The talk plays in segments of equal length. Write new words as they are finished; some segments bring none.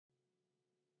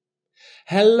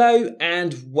Hello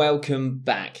and welcome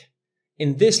back.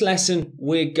 In this lesson,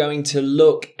 we're going to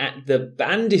look at the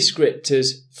band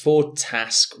descriptors for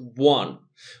task 1,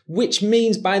 which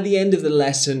means by the end of the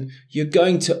lesson, you're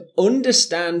going to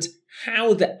understand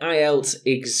how the IELTS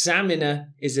examiner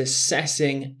is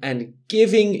assessing and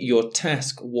giving your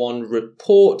task 1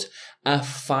 report a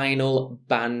final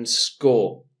band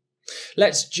score.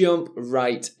 Let's jump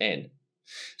right in.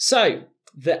 So,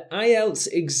 the IELTS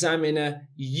examiner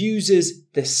uses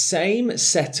the same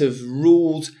set of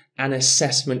rules and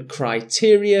assessment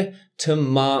criteria to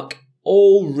mark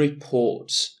all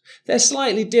reports. They're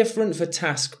slightly different for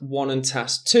task 1 and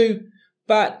task 2,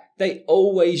 but they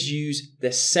always use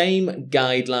the same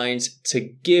guidelines to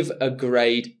give a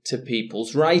grade to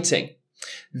people's writing.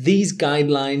 These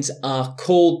guidelines are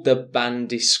called the band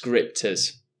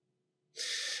descriptors.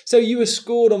 So you were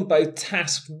scored on both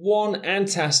task 1 and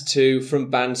task 2 from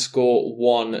band score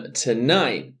 1 to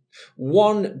 9.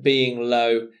 1 being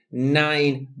low,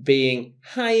 9 being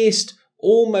highest,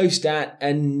 almost at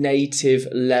a native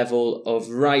level of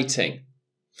writing.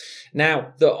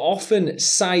 Now, the often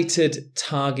cited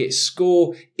target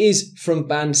score is from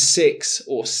band 6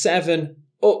 or 7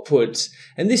 upwards,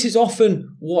 and this is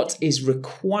often what is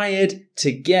required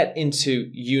to get into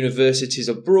universities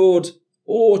abroad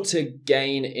or to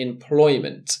gain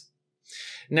employment.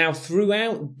 Now,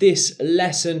 throughout this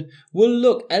lesson, we'll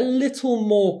look a little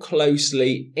more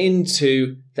closely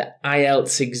into the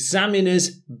IELTS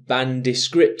examiner's band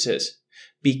descriptors,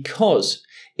 because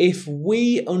if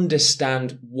we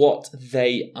understand what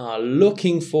they are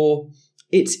looking for,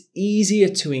 it's easier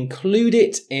to include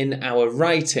it in our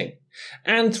writing.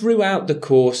 And throughout the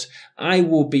course, I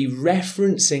will be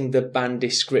referencing the band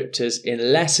descriptors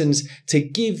in lessons to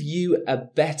give you a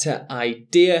better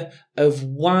idea of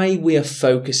why we are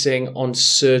focusing on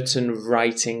certain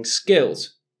writing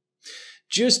skills.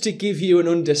 Just to give you an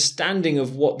understanding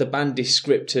of what the band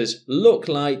descriptors look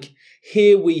like,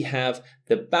 here we have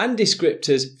the band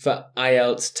descriptors for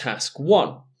IELTS Task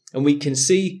 1. And we can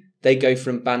see they go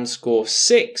from band score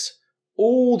 6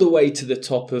 all the way to the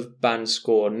top of band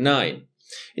score 9.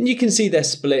 And you can see they're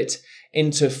split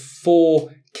into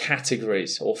 4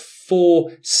 categories or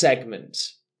 4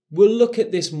 segments. We'll look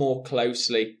at this more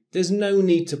closely. There's no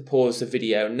need to pause the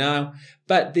video now,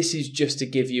 but this is just to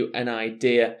give you an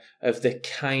idea of the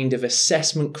kind of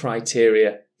assessment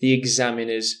criteria the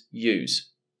examiners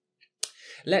use.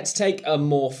 Let's take a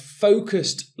more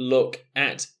focused look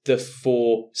at the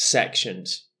 4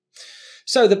 sections.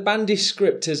 So the band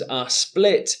descriptors are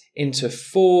split into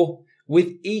 4,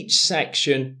 with each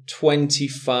section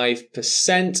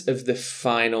 25% of the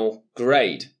final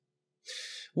grade.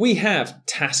 We have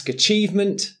task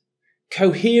achievement,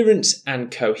 coherence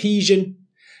and cohesion,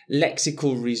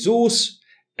 lexical resource,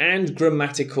 and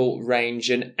grammatical range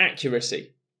and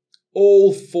accuracy.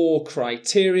 All 4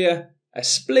 criteria are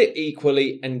split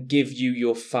equally and give you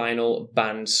your final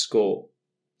band score.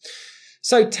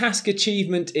 So task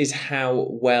achievement is how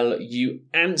well you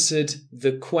answered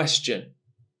the question.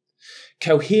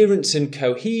 Coherence and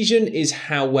cohesion is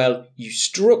how well you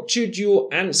structured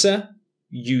your answer,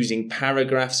 using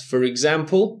paragraphs for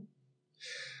example.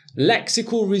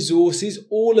 Lexical resource is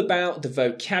all about the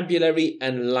vocabulary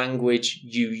and language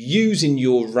you use in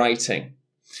your writing.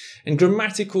 And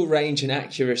grammatical range and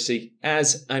accuracy,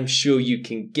 as I'm sure you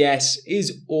can guess,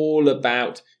 is all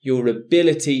about your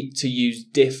ability to use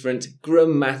different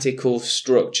grammatical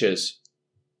structures.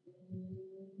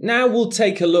 Now we'll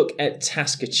take a look at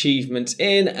task achievement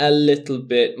in a little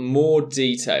bit more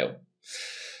detail.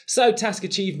 So task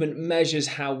achievement measures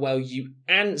how well you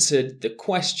answered the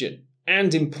question,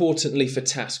 and importantly for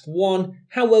task 1,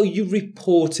 how well you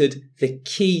reported the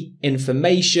key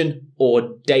information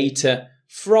or data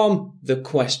from the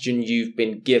question you've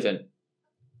been given.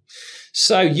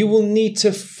 So you will need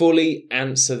to fully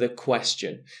answer the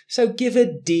question. So give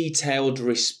a detailed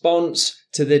response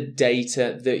to the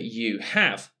data that you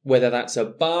have, whether that's a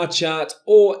bar chart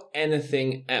or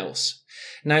anything else.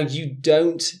 Now, you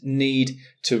don't need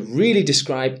to really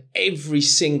describe every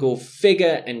single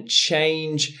figure and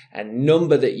change and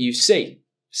number that you see.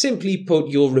 Simply put,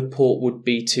 your report would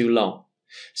be too long.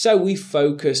 So we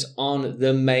focus on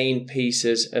the main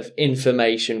pieces of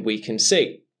information we can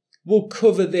see. We'll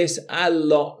cover this a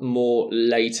lot more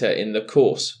later in the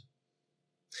course.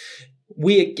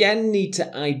 We again need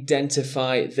to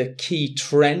identify the key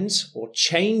trends or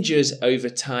changes over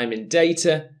time in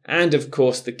data, and of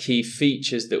course the key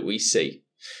features that we see.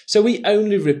 So we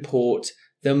only report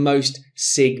the most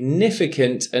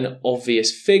significant and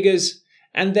obvious figures,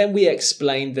 and then we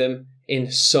explain them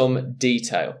in some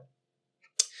detail.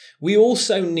 We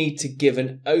also need to give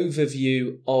an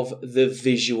overview of the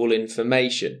visual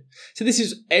information. So this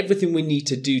is everything we need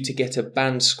to do to get a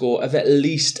band score of at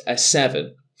least a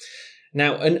 7.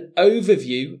 Now, an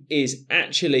overview is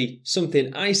actually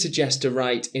something I suggest to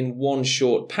write in one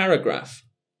short paragraph.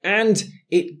 And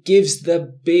it gives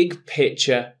the big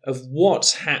picture of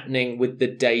what's happening with the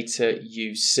data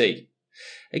you see.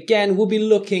 Again, we'll be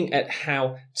looking at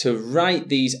how to write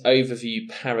these overview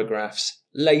paragraphs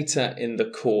later in the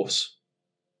course.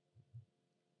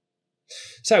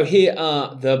 So here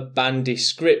are the band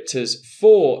descriptors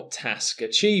for task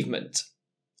achievement.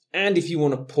 And if you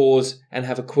want to pause and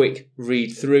have a quick read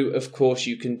through, of course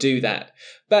you can do that.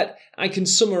 But I can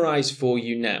summarize for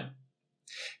you now.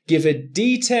 Give a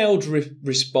detailed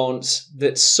response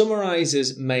that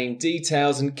summarizes main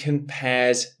details and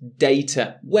compares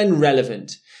data when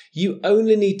relevant. You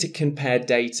only need to compare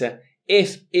data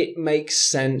if it makes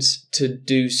sense to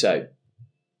do so.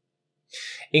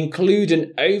 Include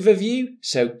an overview,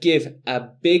 so give a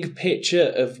big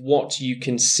picture of what you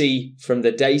can see from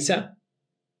the data.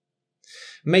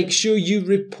 Make sure you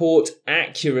report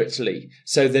accurately,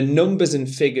 so the numbers and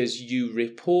figures you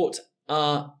report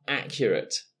are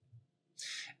accurate.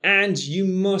 And you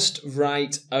must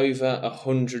write over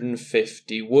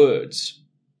 150 words.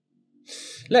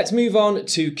 Let's move on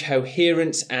to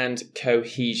coherence and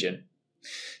cohesion.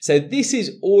 So this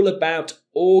is all about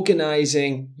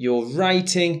organizing your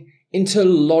writing into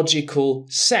logical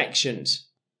sections.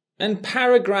 And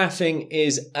paragraphing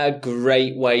is a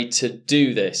great way to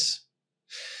do this.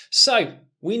 So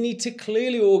we need to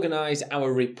clearly organize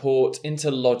our report into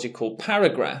logical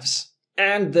paragraphs.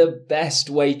 And the best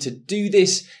way to do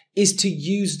this is to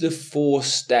use the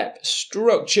 4-step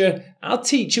structure I'll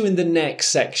teach you in the next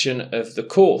section of the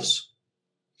course.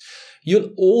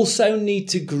 You'll also need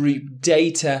to group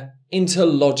data into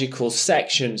logical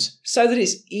sections so that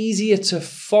it's easier to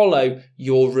follow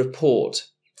your report.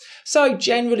 So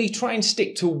generally try and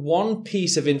stick to one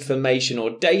piece of information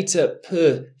or data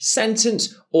per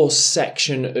sentence or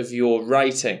section of your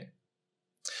writing.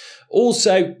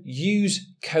 Also,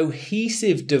 use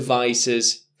cohesive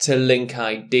devices to link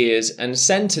ideas and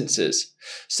sentences.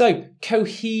 So,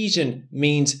 cohesion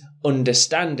means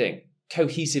understanding.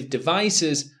 Cohesive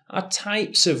devices are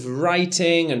types of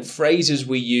writing and phrases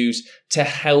we use to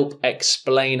help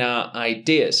explain our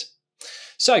ideas.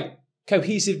 So,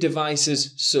 cohesive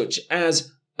devices such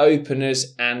as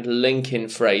openers and linking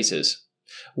phrases.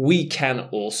 We can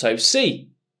also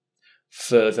see.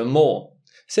 Furthermore.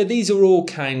 So these are all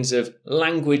kinds of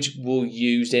language we'll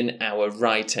use in our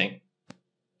writing.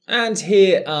 And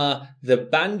here are the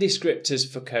band descriptors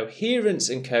for coherence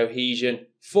and cohesion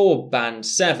for band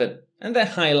 7, and they're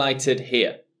highlighted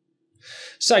here.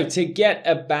 So to get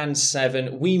a band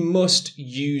 7, we must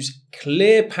use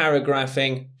clear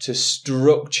paragraphing to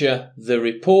structure the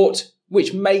report,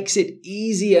 which makes it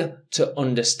easier to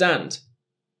understand.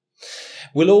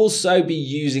 We'll also be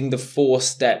using the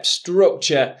 4-step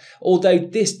structure, although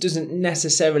this doesn't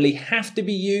necessarily have to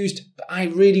be used, but I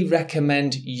really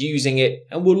recommend using it,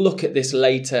 and we'll look at this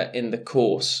later in the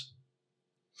course.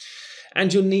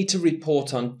 And you'll need to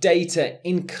report on data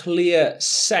in clear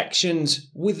sections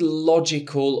with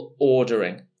logical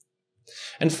ordering.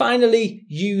 And finally,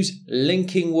 use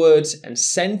linking words and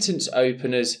sentence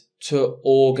openers to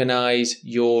organize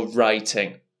your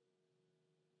writing.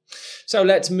 So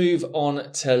let's move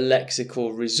on to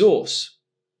lexical resource.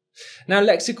 Now,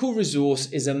 lexical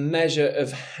resource is a measure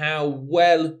of how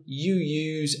well you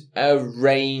use a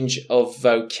range of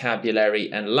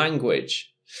vocabulary and language.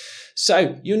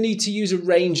 So you'll need to use a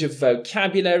range of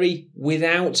vocabulary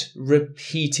without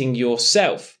repeating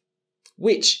yourself,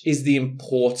 which is the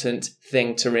important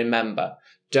thing to remember.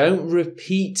 Don't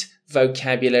repeat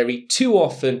vocabulary too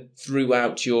often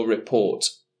throughout your report.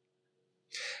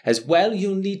 As well,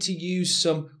 you'll need to use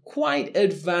some quite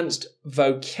advanced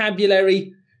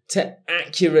vocabulary to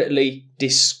accurately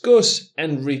discuss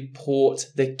and report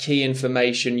the key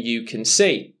information you can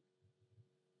see.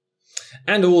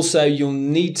 And also, you'll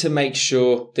need to make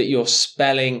sure that you're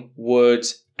spelling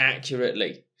words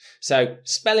accurately. So,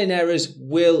 spelling errors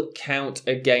will count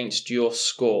against your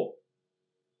score.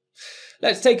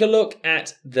 Let's take a look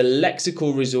at the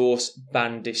lexical resource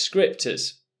band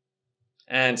descriptors.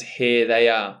 And here they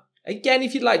are. Again,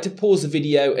 if you'd like to pause the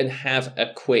video and have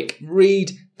a quick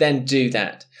read, then do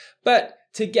that. But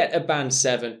to get a band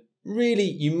 7, really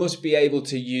you must be able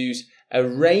to use a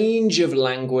range of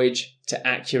language to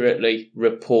accurately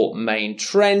report main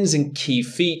trends and key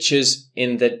features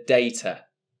in the data.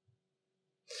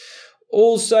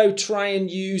 Also, try and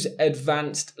use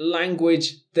advanced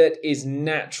language that is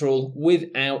natural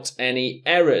without any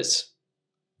errors.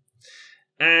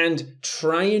 and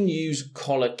try and use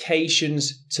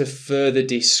collocations to further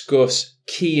discuss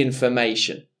key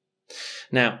information.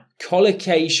 Now,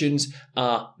 collocations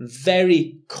are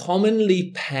very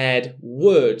commonly paired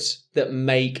words that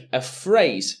make a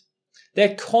phrase.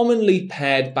 They're commonly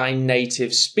paired by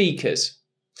native speakers.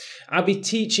 I'll be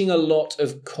teaching a lot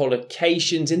of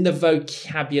collocations in the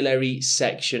vocabulary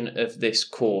section of this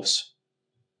course.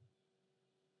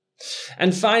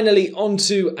 And finally, on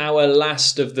to our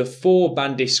last of the 4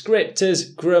 band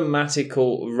descriptors,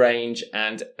 grammatical range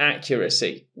and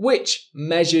accuracy, which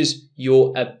measures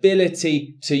your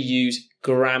ability to use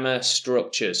grammar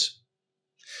structures.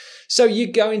 So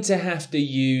you're going to have to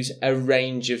use a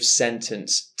range of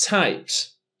sentence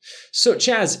types, such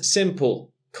as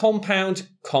simple, compound,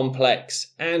 complex,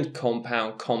 and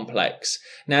compound complex.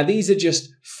 Now, these are just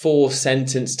 4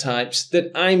 sentence types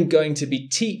that I'm going to be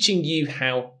teaching you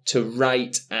how to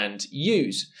write and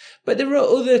use. But there are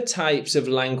other types of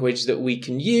language that we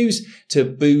can use to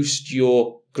boost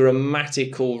your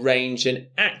grammatical range and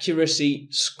accuracy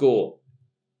score.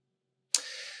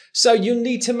 So you'll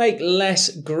need to make less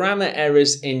grammar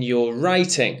errors in your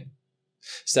writing.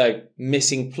 So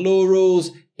missing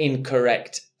plurals,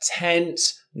 incorrect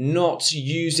tense, not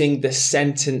using the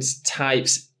sentence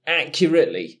types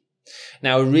accurately.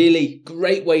 Now, a really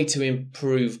great way to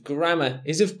improve grammar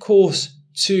is, of course,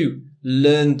 to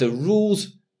learn the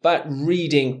rules, but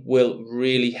reading will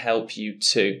really help you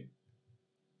too.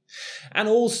 And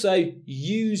also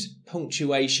use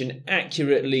punctuation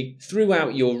accurately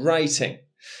throughout your writing,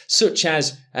 such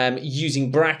as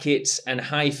using brackets and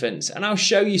hyphens. And I'll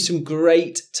show you some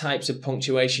great types of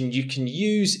punctuation you can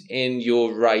use in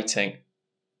your writing.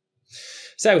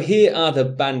 So here are the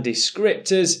band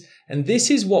descriptors, and this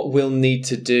is what we'll need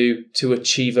to do to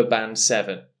achieve a band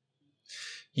 7.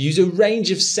 Use a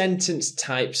range of sentence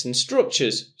types and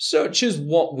structures, such as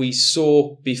what we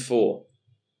saw before.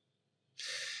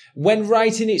 When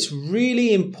writing, it's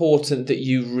really important that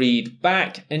you read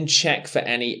back and check for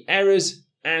any errors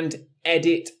and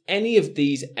edit any of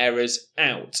these errors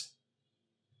out.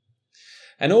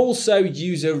 And also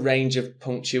use a range of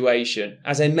punctuation.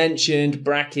 As I mentioned,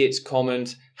 brackets,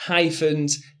 commas,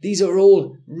 hyphens, these are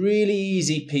all really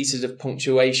easy pieces of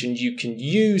punctuation you can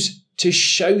use to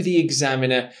show the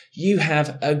examiner you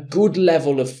have a good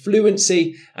level of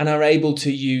fluency and are able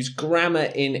to use grammar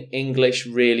in English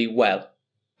really well.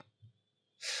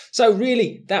 So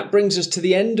really, that brings us to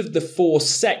the end of the 4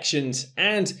 sections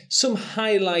and some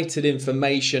highlighted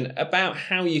information about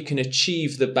how you can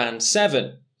achieve the band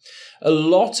 7. A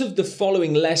lot of the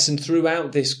following lesson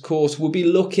throughout this course will be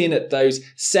looking at those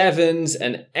 7s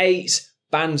and 8s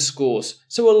band scores.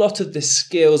 So a lot of the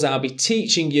skills I'll be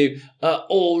teaching you are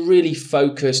all really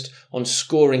focused on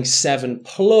scoring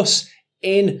 7+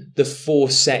 in the 4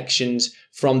 sections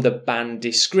from the band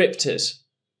descriptors.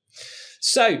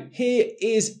 So here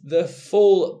is the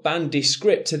full band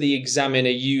descriptor the examiner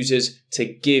uses to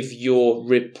give your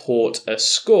report a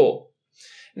score.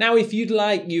 Now, if you'd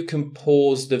like, you can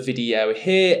pause the video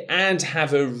here and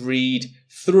have a read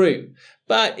through.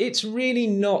 But it's really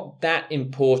not that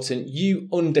important. You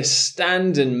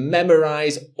understand and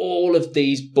memorize all of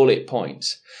these bullet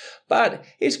points. But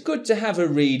it's good to have a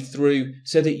read through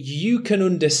so that you can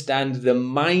understand the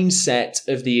mindset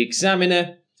of the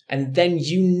examiner, and then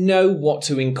you know what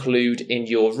to include in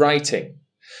your writing.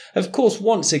 Of course,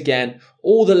 once again,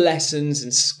 all the lessons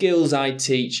and skills I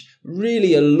teach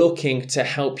really are looking to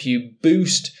help you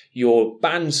boost your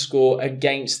band score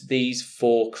against these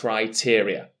 4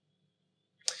 criteria.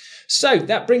 So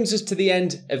that brings us to the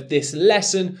end of this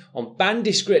lesson on band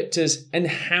descriptors and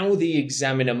how the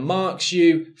examiner marks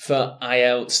you for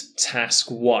IELTS Task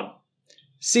 1.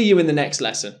 See you in the next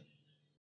lesson.